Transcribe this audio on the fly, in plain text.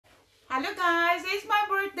Hello guys, it's my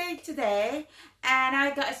birthday today and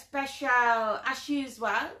I got a special, as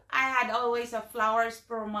usual, I had always a flowers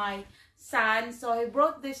for my son, so he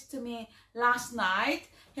brought this to me last night.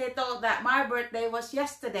 He thought that my birthday was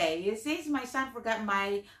yesterday. You see, my son forgot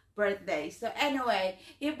my birthday. So anyway,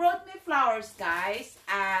 he brought me flowers, guys,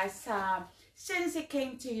 as since he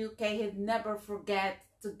came to UK, he'd never forget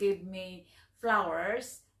to give me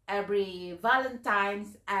flowers every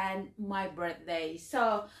Valentine's and my birthday.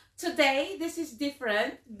 So today this is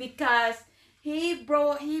different because he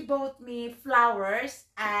bought me flowers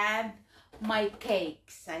and my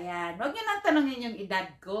cakes. Ayan. Huwag niyo nang tanongin yung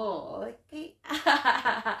edad ko. Okay?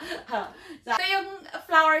 So, ito yung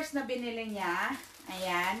flowers na binili niya.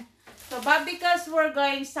 Ayan. So, but because we're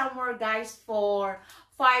going somewhere, guys, for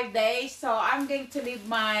 5 days, so I'm going to leave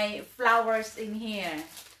my flowers in here.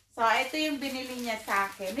 So, ito yung binili niya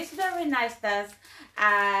sa akin. It's very nice that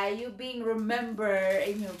you being remembered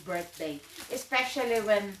in your birthday. Especially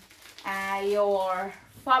when your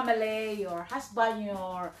family, your husband,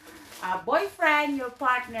 your boyfriend, your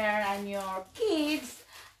partner, and your kids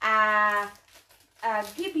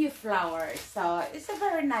give you flowers. So, it's a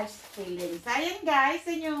very nice feeling. So, ayan guys,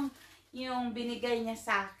 yun yung binigay niya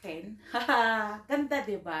sa akin. Ganda,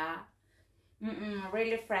 diba?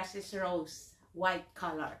 Really fresh is rose. White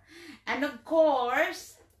color. And of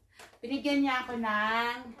course, binigyan niya ako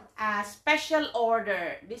ng special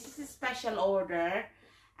order. This is a special order.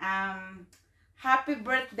 Happy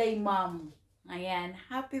birthday, Mom. Ayan,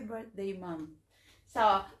 happy birthday, Mom.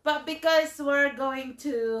 So, but because we're going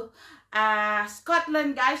to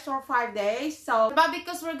Scotland, guys, for 5 days. So, but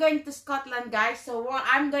because we're going to Scotland, guys, so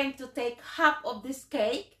I'm going to take half of this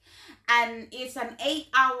cake. And it's an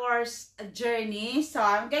 8 hours journey, so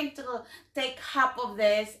I'm going to take half of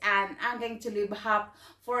this, and I'm going to leave half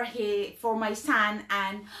for my son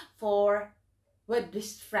and for with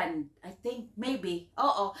this friend. I think maybe.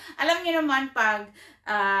 Oo. Alam niyo naman pag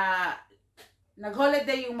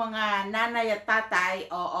nag-holiday yung mga nanay at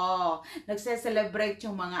tatay, oo, nagse-celebrate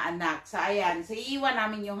yung mga anak. So, ayan. So, iiwan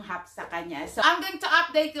namin yung half sa kanya. So, I'm going to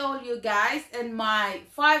update all you guys in my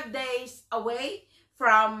 5 days away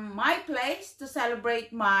from my place to celebrate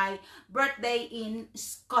my birthday in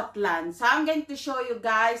Scotland. So I'm going to show you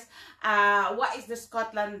guys what is the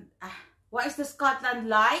Scotland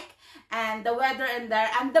like, and the weather in there,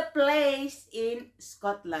 and the place in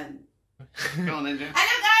Scotland. Go on then, Jen.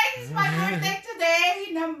 Hello guys, it's my birthday today,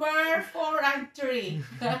 number 4 and 3.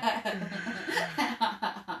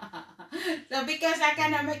 So because I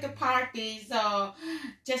cannot make a party, so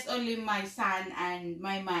just only my son and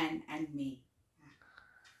my man and me.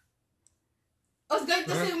 I was going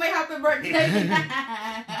to sing my happy birthday.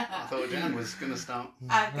 I thought Jen was going to start.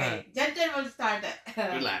 Okay, Jen will start it.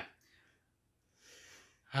 Good luck.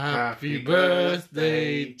 Happy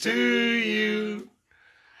birthday to you.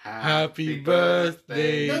 Happy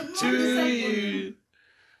birthday to you.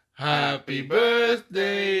 Happy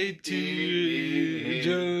birthday to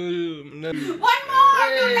you. One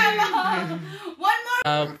more! One more!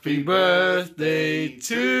 Happy birthday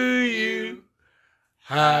to you.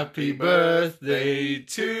 Happy birthday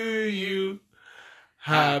to you.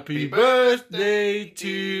 Happy birthday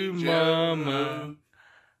to Mama.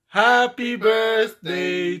 Happy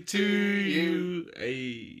birthday to you.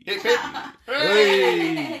 Hey. Hip hip.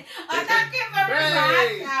 Hey. Thank you very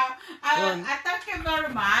much. Thank you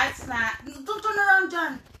very much. Turn around,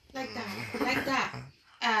 John. Like that. Like that.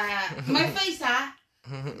 My face,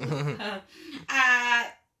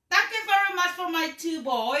 thank you very much for my 2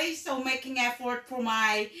 boys, so making effort for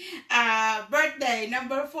my birthday,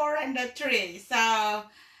 number 4 and 3. So,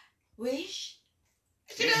 wish?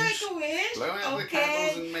 Should I make a wish? Blow out the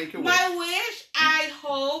candles and make a wish. My wish, I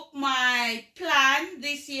hope my plan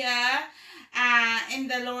this year, in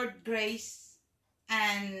the Lord grace,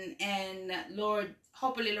 and Lord,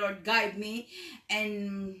 hopefully Lord guide me,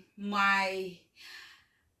 and my,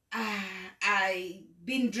 I've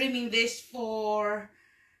been dreaming this for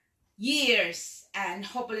years, and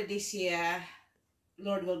hopefully this year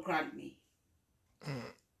Lord will grant me.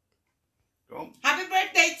 Go on. Happy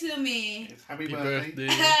birthday to me. Yes, happy birthday.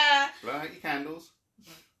 Blow out your candles.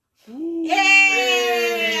 Yay!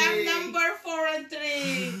 Hey! I'm number 4 and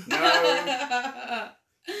 3. No.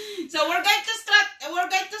 So we're going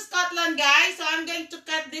to Scotland, guys. So I'm going to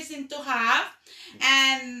cut this into half.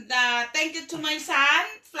 And thank you to my son,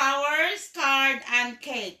 flowers, card, and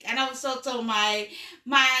cake. And also to my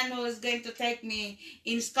man who is going to take me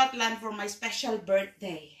in Scotland for my special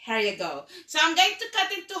birthday. Here you go. So I'm going to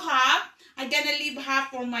cut into half. I'm going to leave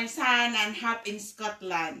half for my son and half in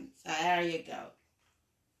Scotland. So there you go.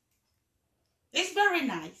 It's very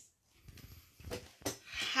nice.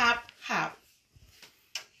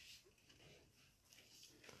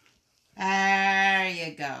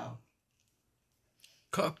 go.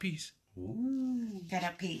 Cut a piece. Ooh. Cut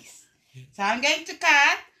a piece. So I'm going to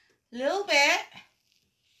cut a little bit.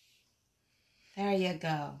 There you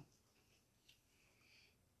go.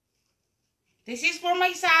 This is for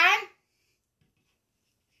my son.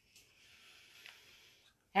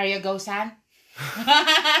 There you go, son.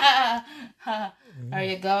 There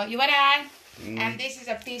you go. You want that? And this is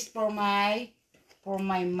a piece for my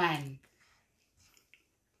man.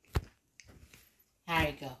 There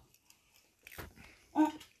you go.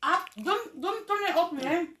 Oh, up. Don't turn it up,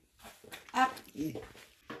 man. Up. There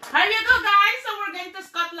you go, guys. So we're going to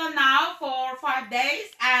Scotland now for 5 days,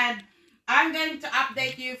 and I'm going to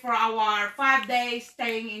update you for our 5 days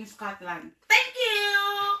staying in Scotland. Thank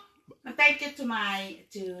you. And thank you to my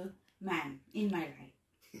man in my life.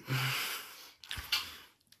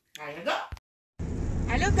 There you go.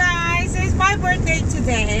 Hello, guys. It's my birthday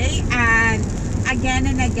today, and again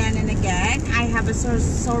and again and again, I have a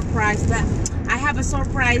surprise. I have a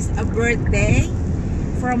surprise birthday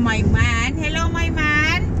from my man. Hello, my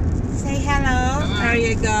man. Say hello. There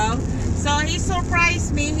you go. So he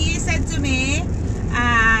surprised me. He said to me,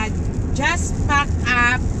 just pack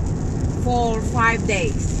up for 5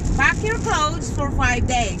 days. Pack your clothes for 5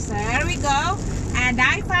 days. So here we go. And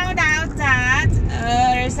I found out that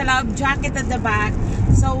there's a lot of jacket at the back.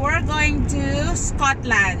 So we're going to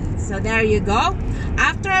Scotland. So there you go.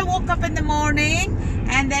 After I woke up in the morning,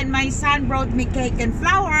 and then my son brought me cake and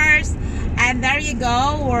flowers. And there you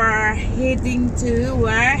go. We're heading to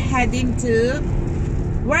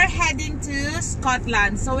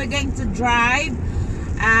Scotland. So we're going to drive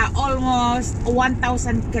almost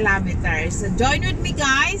 1,000 kilometers. So join with me,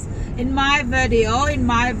 guys, in my video, in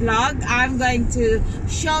my vlog. I'm going to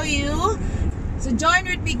show you. So join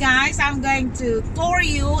with me, guys. I'm going to tour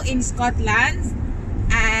you in Scotland,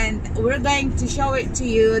 and we're going to show it to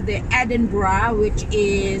you, the Edinburgh, which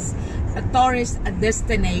is a tourist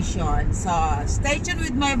destination. So stay tuned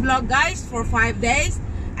with my vlog, guys, for 5 days,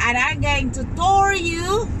 and I'm going to tour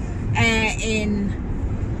you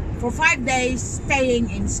for 5 days staying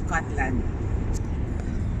in Scotland.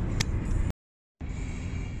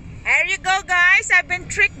 There you go, guys. I've been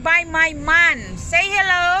tricked by my man. Say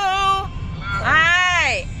hello.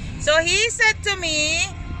 Hi. So he said to me,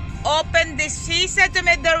 open this. He said to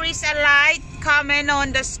me, there is a light coming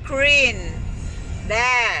on the screen.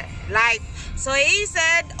 There, light. So he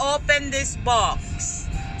said, open this box.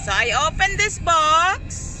 So I opened this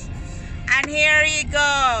box, and here you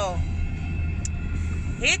go.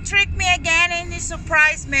 He tricked me again, and he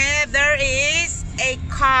surprised me. There is a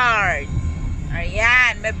card.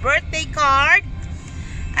 Ayan, my birthday card.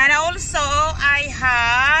 And also, I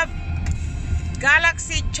have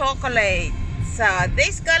Galaxy chocolate. So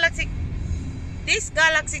this Galaxy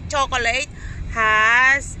chocolate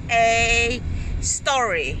has a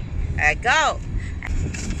story. There you go.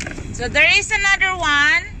 So there is another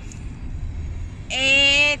one.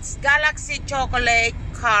 It's Galaxy chocolate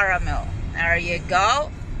caramel. There you go.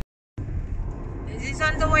 This is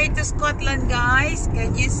on the way to Scotland, guys.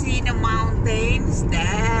 Can you see the mountains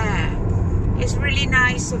there? It's really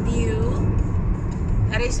nice view.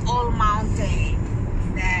 That is all mountain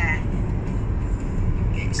there.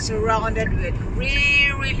 Okay, surrounded with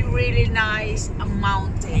really nice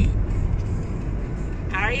mountain.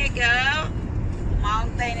 There you go.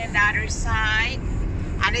 Mountain on the other side.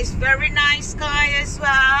 And it's very nice sky as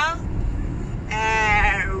well.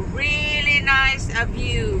 Really nice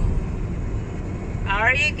view.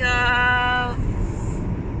 There you go.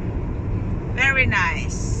 Very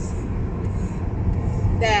nice.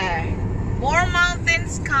 There. More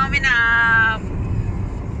mountains coming up.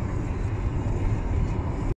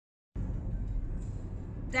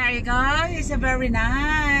 There you go. It's a very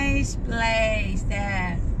nice place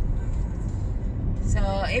there.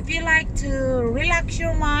 So if you like to relax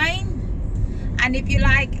your mind, and if you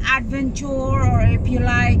like adventure, or if you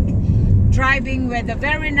like driving with a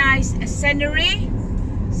very nice scenery,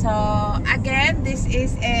 so again, this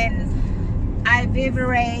is in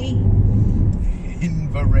Inverary,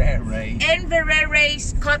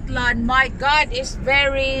 Scotland. My God, it's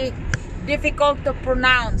very difficult to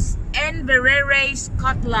pronounce. Inverary,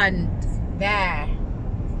 Scotland. There.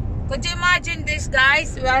 Could you imagine this,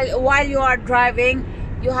 guys? While you are driving,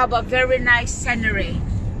 you have a very nice scenery.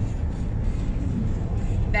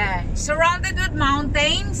 There. Surrounded with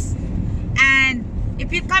mountains. And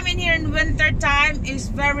if you come in here in winter time, it's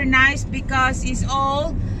very nice because it's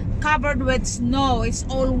all covered with snow. It's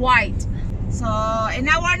all white. So in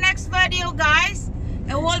our next video, guys,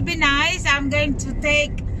 it will be nice. I'm going to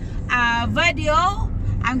take a video.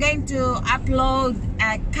 I'm going to upload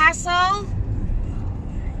a castle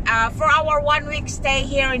for our 1 week stay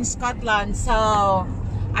here in Scotland. So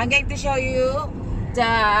I'm going to show you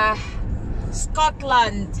the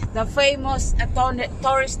Scotland, the famous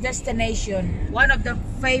tourist destination, one of the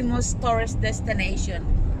famous tourist destination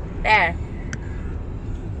there.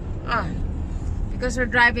 Because we're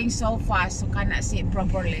driving so fast, so cannot see it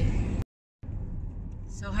properly.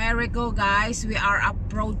 So here we go, guys. We are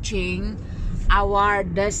approaching our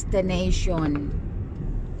destination.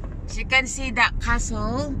 As you can see that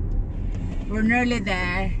castle, we're nearly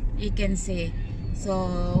there. You can see.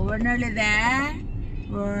 So we're nearly there.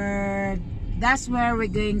 That's where we're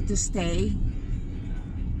going to stay.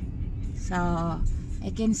 So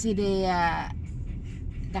I can see the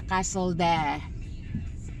castle there.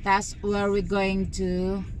 That's where we're going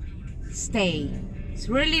to stay. It's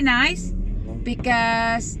really nice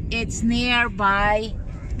because it's nearby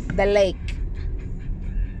the lake.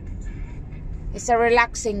 It's a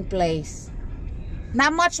relaxing place.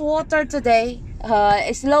 Not much water today.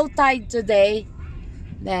 It's low tide today.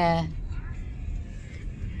 There.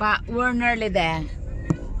 But we're nearly there.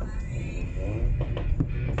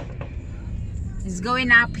 It's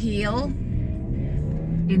going uphill.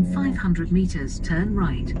 In 500 meters, turn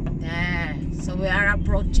right. There. So we are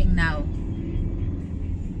approaching now.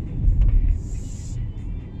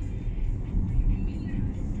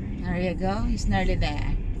 There you go. It's nearly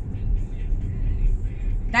there.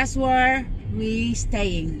 That's where we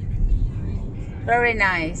staying. Very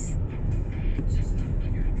nice.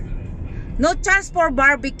 No chance for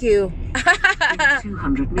barbecue. In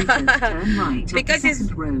 200 meters, turn right. Because it's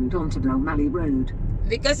road onto Dalmally Road.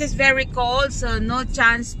 Because it's very cold, so no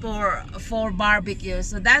chance for barbecue.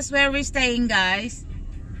 So that's where we're staying, guys.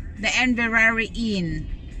 The Inverary Inn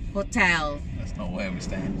Hotel. That's not where we're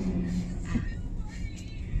staying.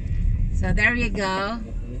 So there you go.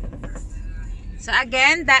 So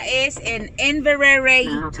again, that is in Inverary.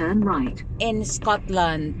 Now turn right. In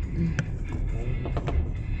Scotland.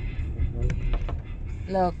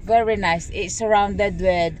 Look, very nice. It's surrounded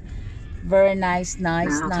with very nice now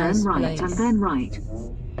nice turn right place. and then right.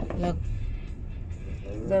 Look,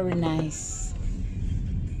 very nice.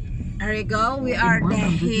 There you go. We are In 100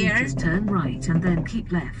 here. meters, turn right and then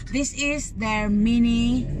keep left. This is their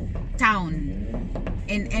mini town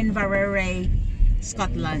in Inverary,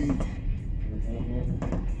 Scotland.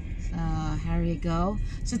 So here you go.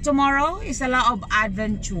 So tomorrow is a lot of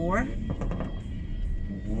adventure.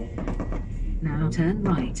 Now turn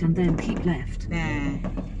right and then keep left. There.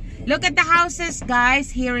 Look at the houses,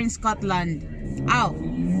 guys, here in Scotland. Oh,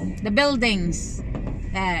 the buildings.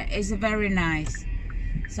 There is very nice.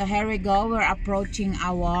 So here we go. We're approaching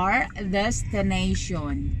our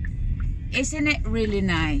destination. Isn't it really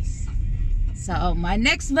nice? So my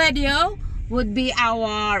next video would be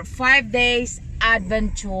our 5 days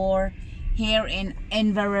adventure here in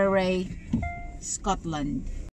Inverary, Scotland.